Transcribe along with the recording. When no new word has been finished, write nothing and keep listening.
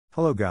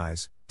Hello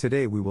guys,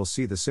 today we will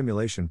see the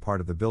simulation part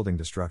of the building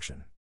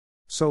destruction.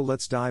 So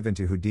let's dive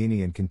into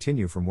Houdini and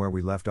continue from where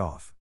we left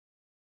off.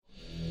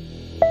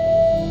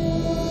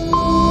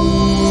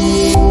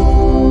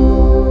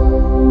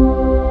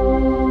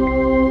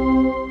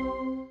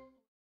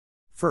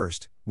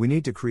 First, we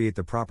need to create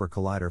the proper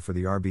collider for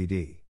the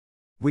RBD.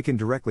 We can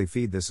directly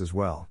feed this as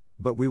well,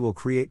 but we will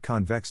create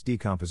convex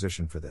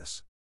decomposition for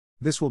this.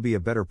 This will be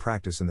a better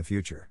practice in the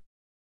future.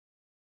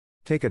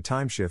 Take a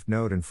timeshift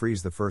node and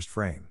freeze the first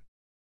frame.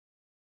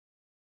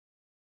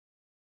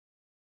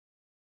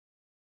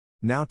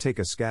 Now take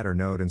a scatter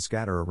node and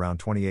scatter around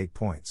 28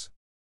 points.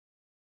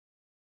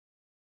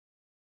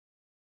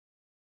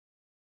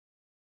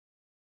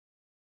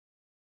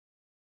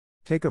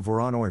 Take a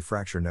Voronoi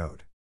fracture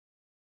node.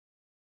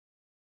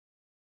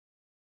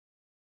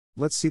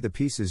 Let's see the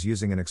pieces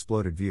using an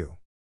exploded view.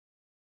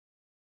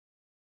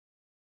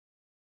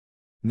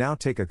 Now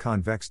take a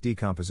convex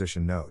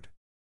decomposition node.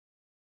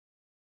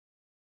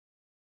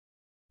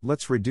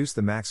 Let's reduce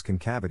the max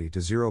concavity to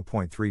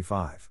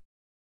 0.35.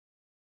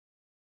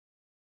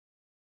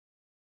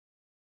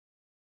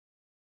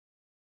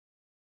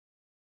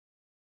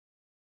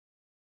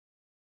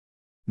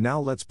 Now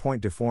let's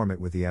point deform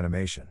it with the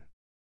animation.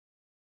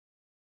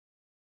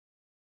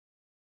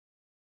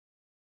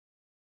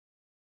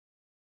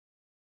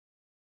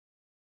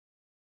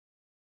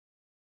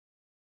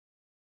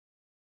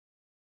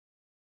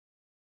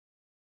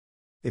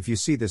 If you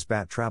see this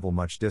bat travel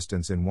much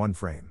distance in one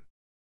frame,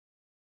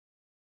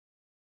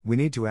 we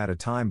need to add a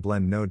time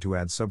blend node to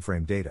add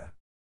subframe data.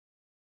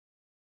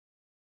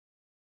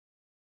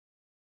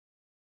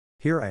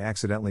 Here I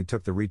accidentally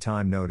took the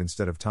retime node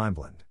instead of time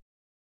blend.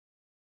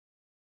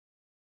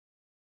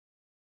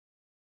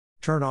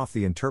 Turn off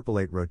the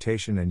interpolate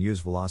rotation and use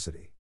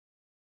velocity.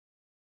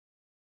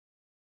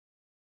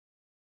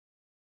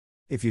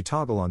 If you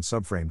toggle on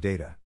subframe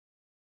data,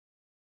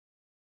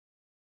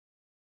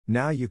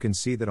 now you can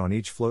see that on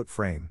each float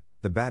frame,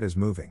 the bat is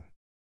moving.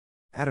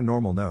 Add a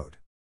normal node.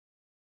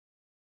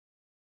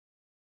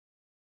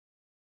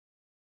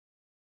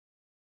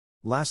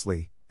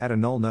 Lastly, add a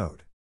null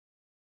node.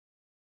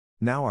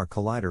 Now our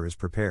collider is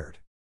prepared.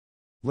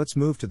 Let's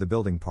move to the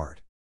building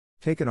part.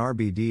 Take an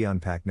RBD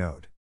unpack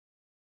node.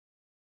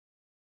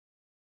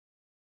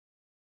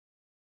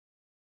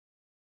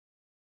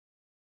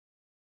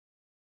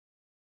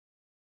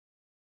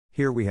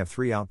 Here we have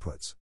three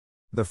outputs.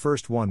 The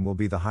first one will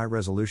be the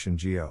high-resolution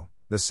geo,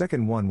 the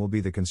second one will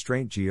be the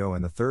constraint geo,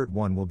 and the third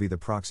one will be the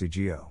proxy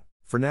geo.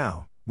 For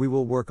now, we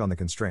will work on the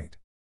constraint.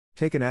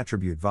 Take an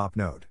attribute VOP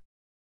node.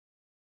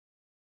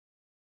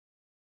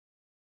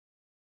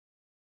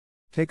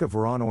 Take a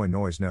Voronoi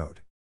noise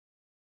node.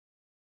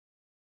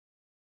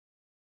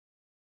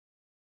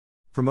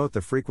 Promote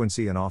the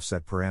frequency and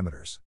offset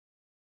parameters.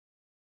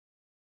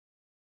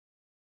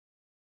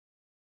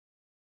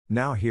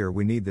 Now here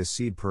we need this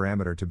seed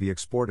parameter to be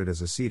exported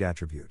as a seed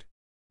attribute.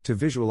 To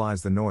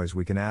visualize the noise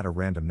we can add a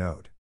random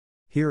node.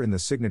 Here in the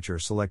signature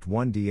select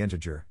 1D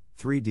integer,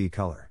 3D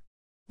color.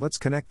 Let's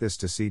connect this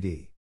to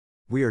CD.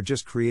 We are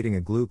just creating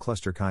a glue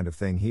cluster kind of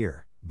thing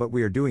here, but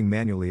we are doing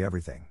manually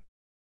everything.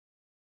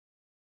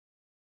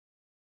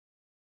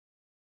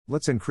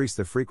 Let's increase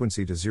the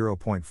frequency to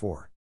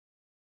 0.4.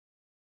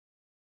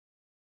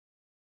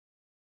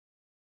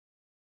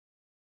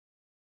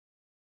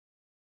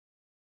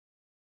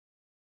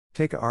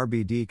 Take a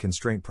RBD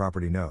constraint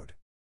property node.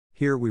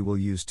 Here we will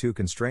use two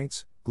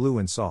constraints, glue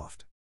and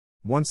soft.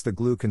 Once the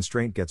glue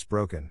constraint gets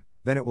broken,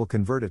 then it will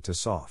convert it to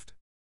soft.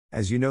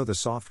 As you know, the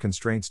soft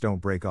constraints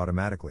don't break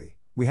automatically,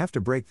 we have to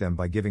break them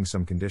by giving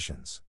some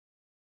conditions.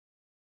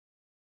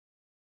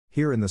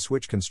 Here in the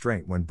switch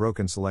constraint, when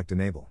broken, select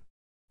enable.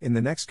 In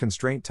the next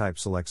constraint type,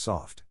 select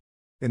soft.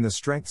 In the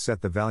strength,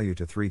 set the value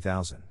to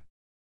 3000.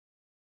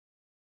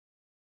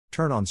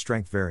 Turn on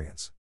strength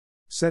variance.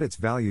 Set its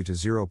value to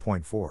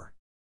 0.4.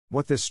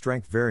 What this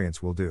strength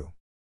variance will do?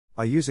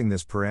 By using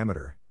this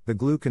parameter, the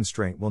glue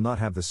constraint will not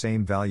have the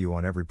same value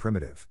on every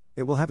primitive,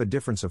 it will have a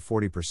difference of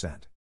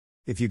 40%.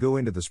 If you go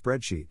into the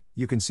spreadsheet,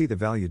 you can see the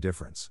value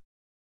difference.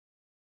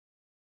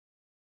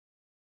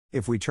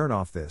 If we turn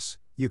off this,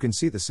 you can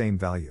see the same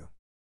value.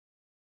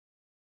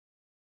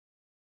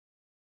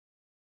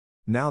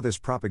 Now this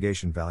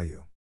propagation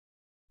value.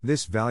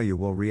 This value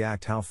will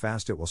react how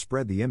fast it will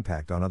spread the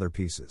impact on other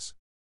pieces.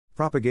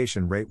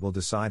 Propagation rate will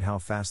decide how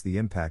fast the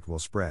impact will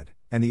spread,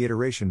 and the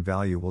iteration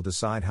value will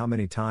decide how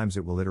many times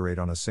it will iterate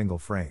on a single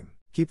frame.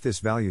 Keep this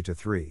value to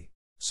 3.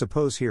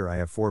 Suppose here I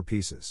have 4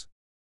 pieces.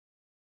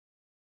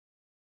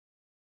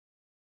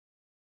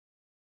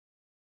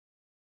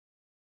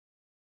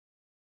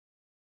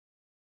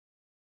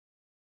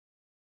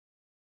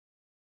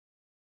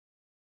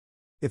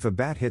 If a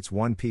bat hits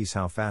one piece,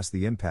 how fast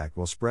the impact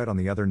will spread on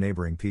the other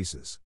neighboring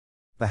pieces.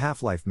 The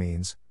half-life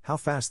means how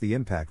fast the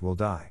impact will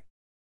die.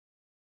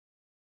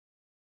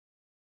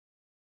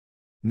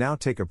 Now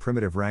take a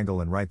primitive wrangle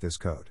and write this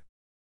code.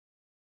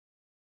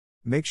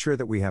 Make sure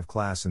that we have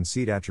class and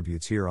seed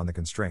attributes here on the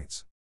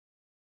constraints.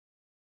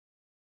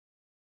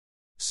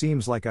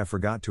 Seems like I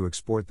forgot to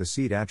export the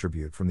seed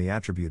attribute from the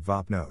attribute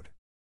VOP node.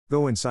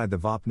 Go inside the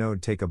VOP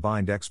node, take a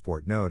bind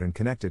export node and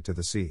connect it to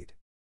the seed.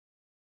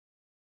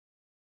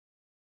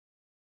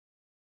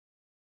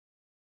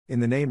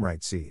 In the name,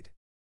 write seed.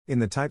 In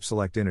the type,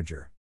 select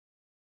integer.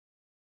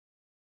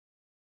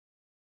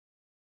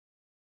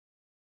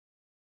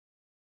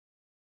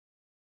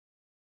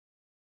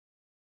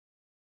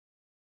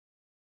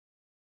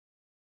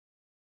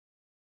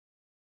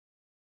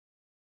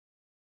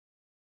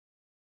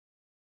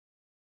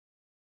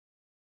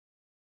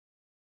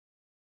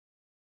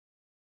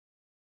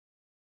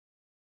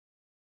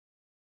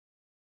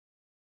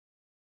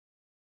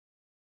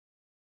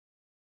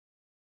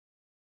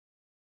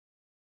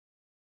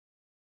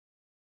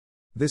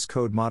 This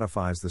code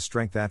modifies the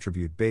strength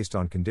attribute based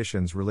on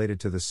conditions related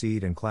to the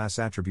seed and class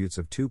attributes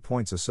of 2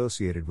 points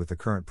associated with the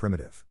current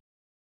primitive.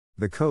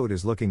 The code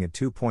is looking at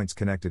 2 points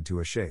connected to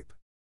a shape.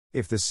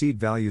 If the seed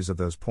values of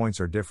those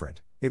points are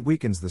different, it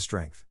weakens the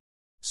strength.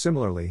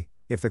 Similarly,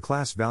 if the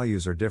class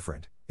values are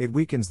different, it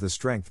weakens the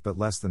strength but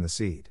less than the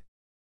seed.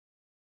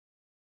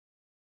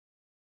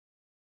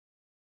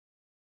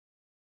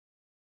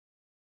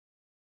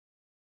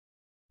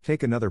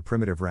 Take another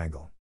primitive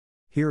wrangle.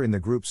 Here in the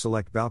group,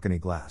 select balcony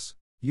glass.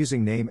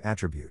 Using name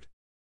attribute.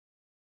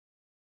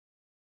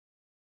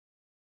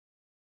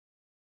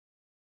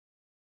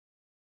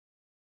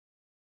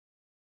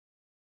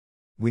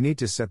 We need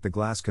to set the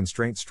glass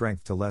constraint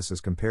strength to less as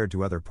compared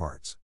to other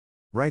parts.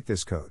 Write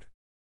this code.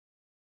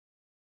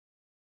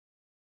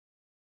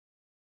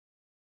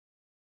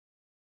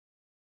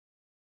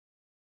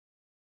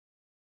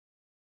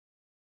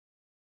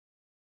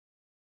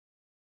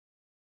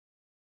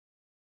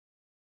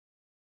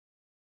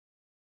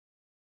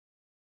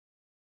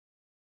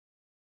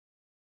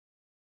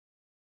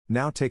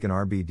 Now take an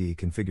RBD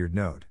configured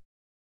node.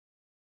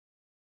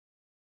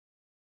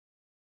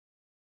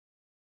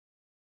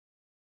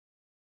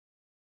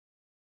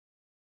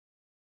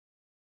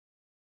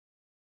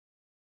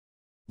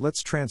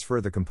 Let's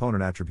transfer the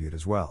component attribute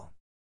as well.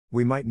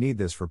 We might need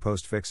this for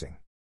post-fixing.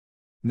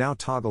 Now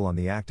toggle on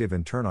the active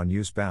and turn on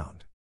use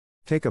bound.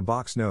 Take a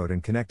box node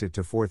and connect it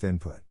to fourth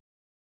input.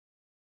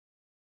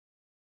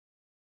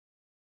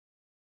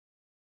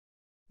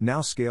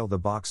 Now scale the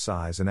box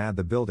size and add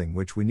the building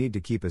which we need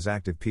to keep as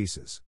active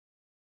pieces.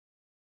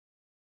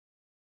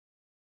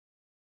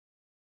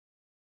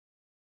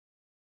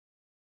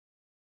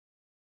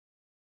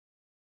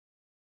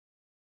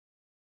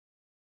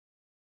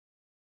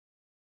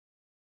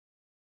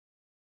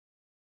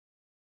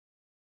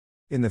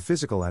 In the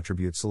physical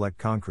attribute, select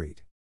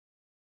concrete.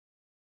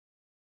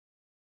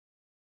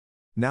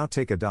 Now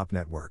take a DOP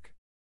network.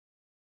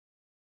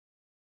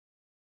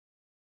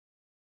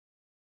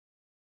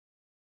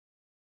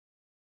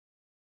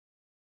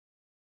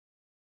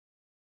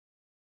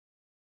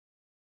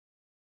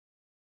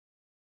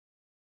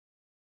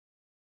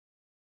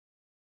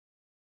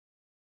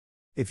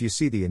 If you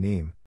see the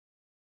anime,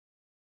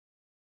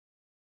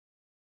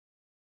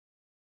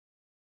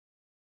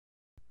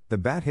 the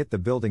bat hit the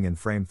building in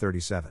frame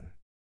 37.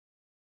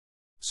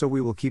 So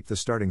we will keep the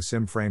starting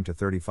sim frame to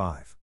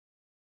 35.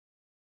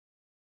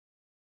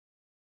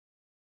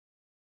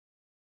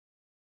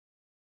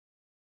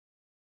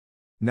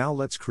 Now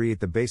let's create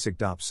the basic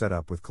DOP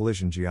setup with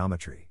collision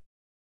geometry.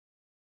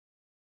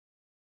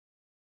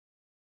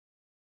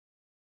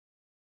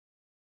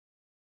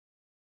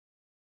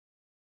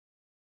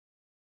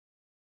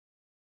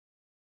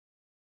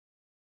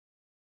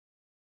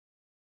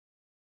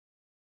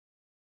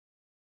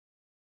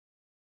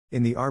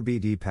 In the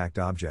RBD packed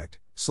object,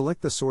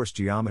 select the source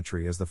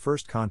geometry as the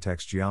first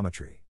context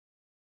geometry.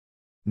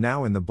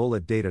 Now in the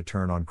bullet data,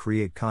 turn on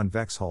create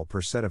convex hull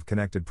per set of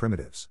connected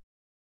primitives.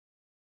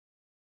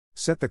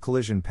 Set the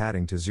collision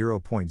padding to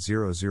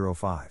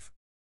 0.005.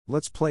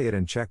 Let's play it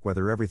and check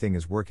whether everything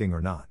is working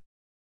or not.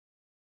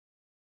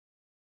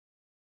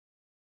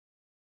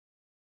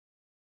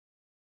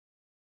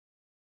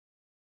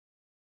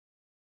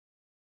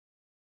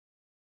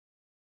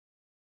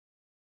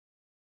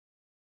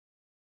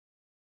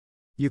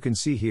 You can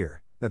see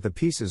here that the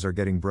pieces are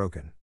getting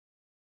broken.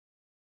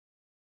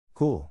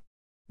 Cool.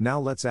 Now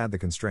let's add the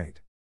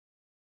constraint.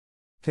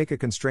 Take a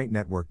constraint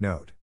network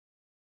node.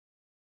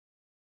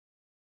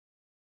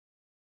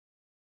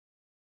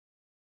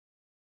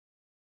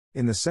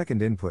 In the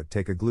second input,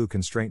 take a glue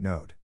constraint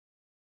node.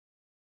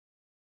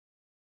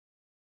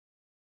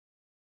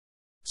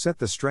 Set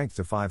the strength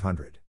to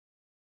 500.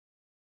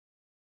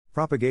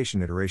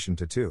 Propagation iteration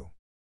to 2.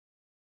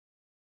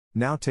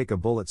 Now take a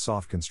bullet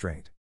soft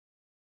constraint.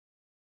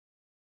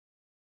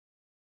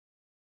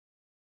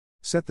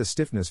 Set the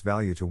stiffness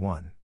value to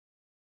 1.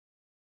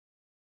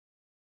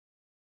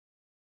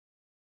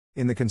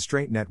 In the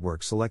constraint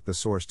network, select the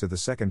source to the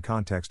second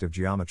context of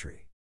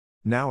geometry.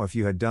 Now if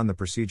you had done the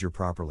procedure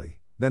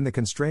properly, then the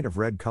constraint of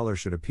red color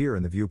should appear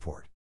in the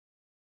viewport.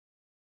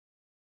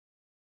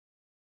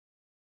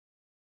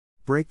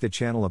 Break the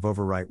channel of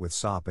overwrite with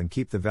SOP and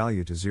keep the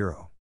value to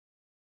 0.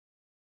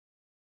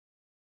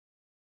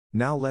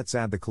 Now let's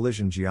add the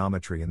collision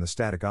geometry in the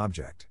static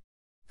object.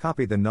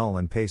 Copy the null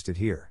and paste it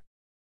here.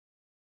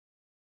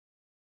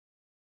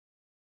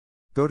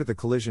 Go to the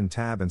Collision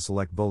tab and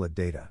select Bullet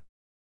Data.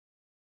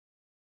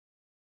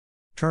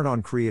 Turn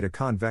on Create a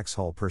convex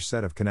hull per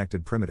set of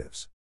connected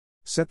primitives.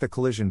 Set the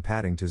collision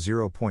padding to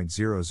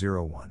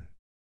 0.001.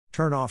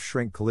 Turn off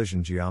Shrink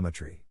Collision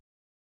Geometry.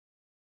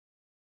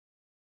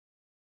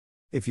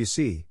 If you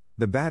see,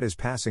 the bat is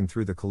passing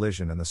through the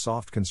collision and the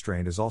soft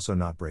constraint is also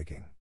not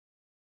breaking.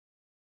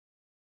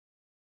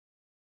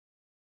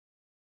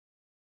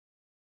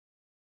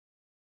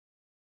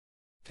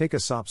 Take a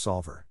SOP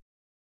solver.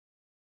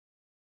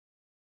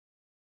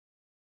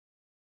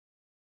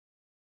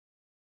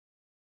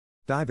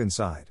 Dive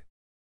inside.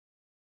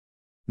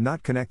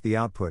 Not connect the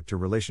output to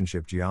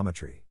relationship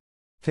geometry.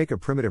 Take a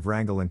primitive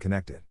wrangle and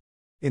connect it.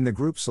 In the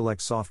group,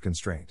 select Soft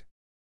Constraint.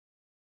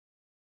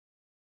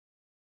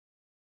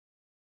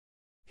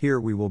 Here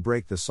we will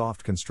break the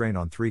soft constraint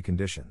on 3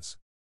 conditions.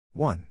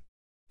 1.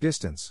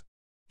 Distance.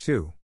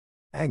 2.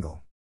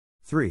 Angle.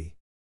 3.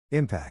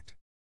 Impact.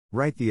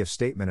 Write the if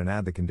statement and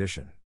add the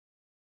condition.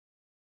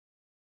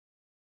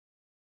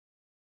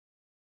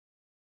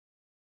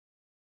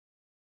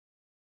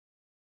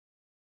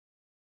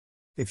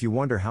 If you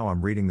wonder how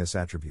I'm reading this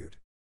attribute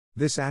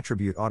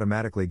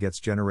automatically gets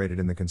generated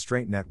in the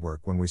constraint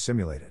network when we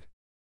simulate it.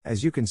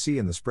 As you can see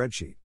in the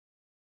spreadsheet.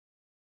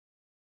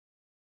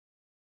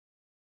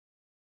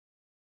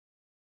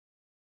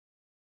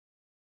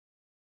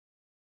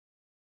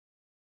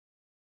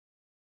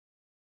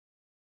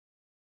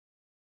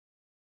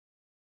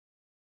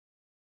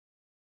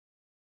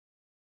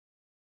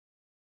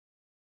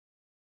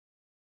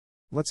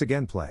 Let's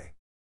again play.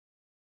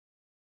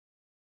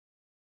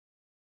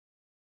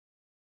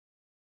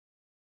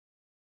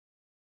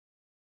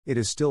 It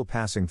is still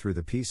passing through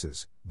the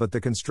pieces, but the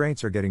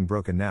constraints are getting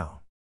broken now.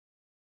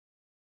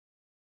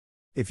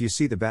 If you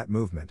see the bat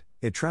movement,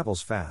 it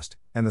travels fast,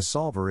 and the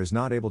solver is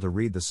not able to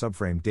read the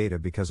subframe data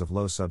because of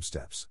low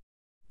substeps.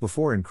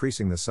 Before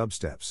increasing the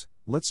substeps,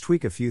 let's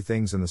tweak a few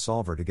things in the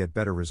solver to get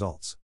better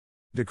results.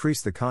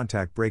 Decrease the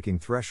contact breaking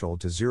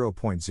threshold to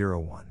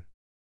 0.01.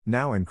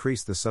 Now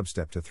increase the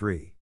substep to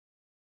 3.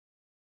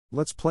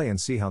 Let's play and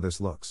see how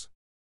this looks.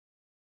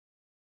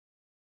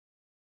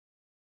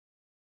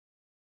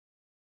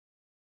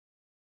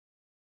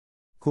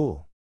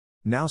 Cool.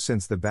 Now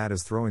since the bat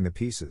is throwing the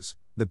pieces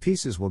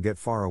will get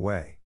far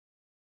away.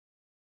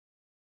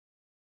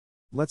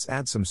 Let's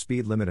add some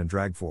speed limit and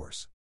drag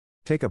force.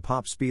 Take a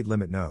pop speed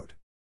limit node.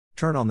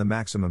 Turn on the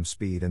maximum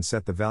speed and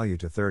set the value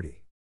to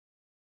 30.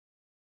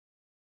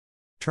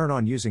 Turn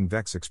on using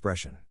Vex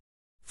expression.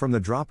 From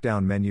the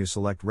drop-down menu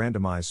select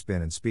Randomize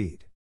Spin and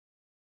Speed.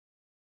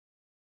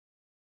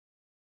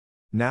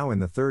 Now in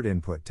the third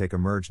input take a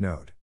merge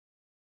node.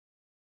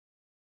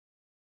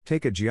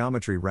 Take a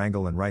geometry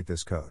wrangle and write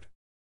this code.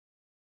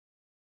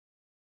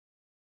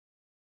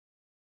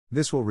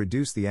 This will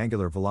reduce the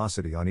angular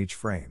velocity on each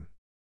frame,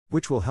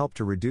 which will help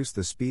to reduce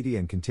the speedy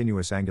and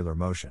continuous angular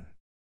motion.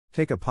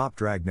 Take a pop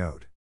drag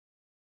node.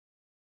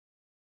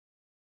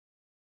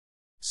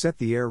 Set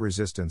the air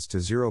resistance to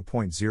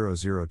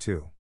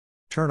 0.002.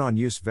 Turn on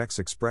use Vex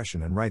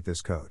expression and write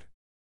this code.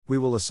 We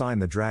will assign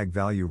the drag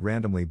value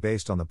randomly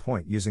based on the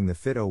point using the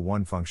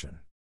fit01 function.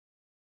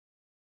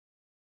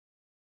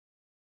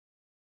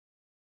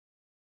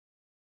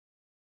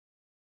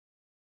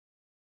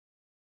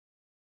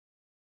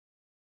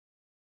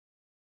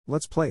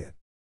 Let's play it.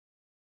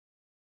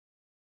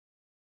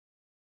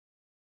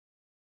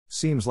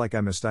 Seems like I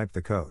mistyped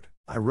the code.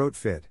 I wrote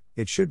fit,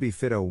 it should be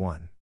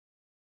fit01.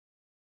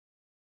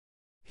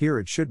 Here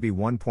it should be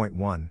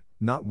 1.1,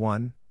 not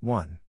 1,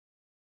 1.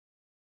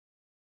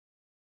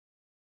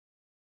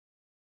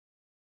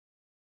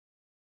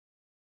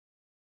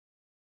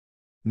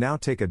 Now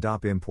take a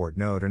DOP import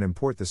node and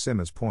import the sim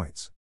as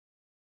points.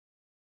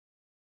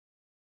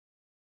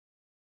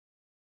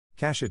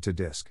 Cache it to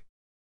disk.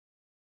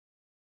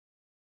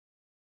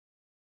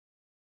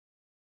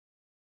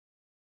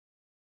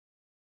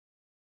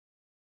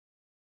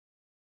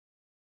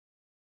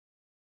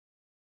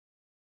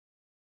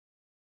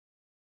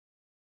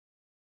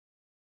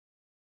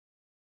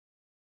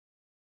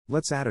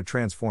 Let's add a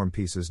transform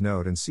pieces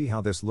node and see how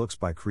this looks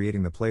by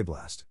creating the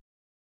playblast.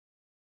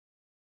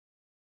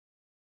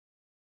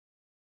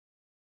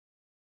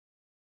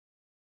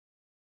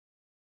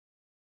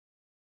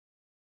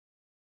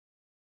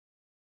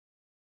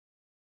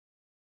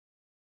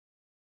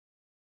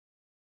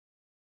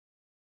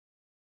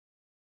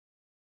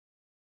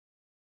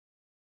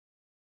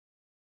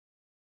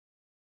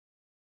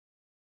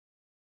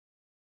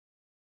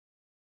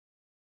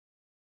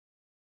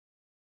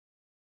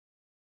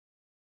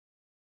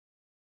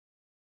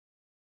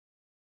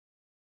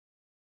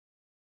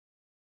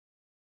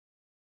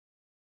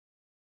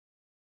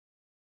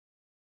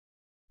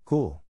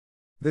 Cool.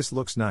 This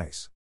looks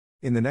nice.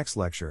 In the next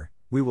lecture,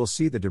 we will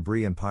see the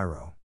debris and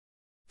pyro.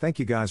 Thank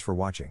you guys for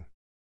watching.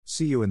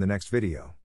 See you in the next video.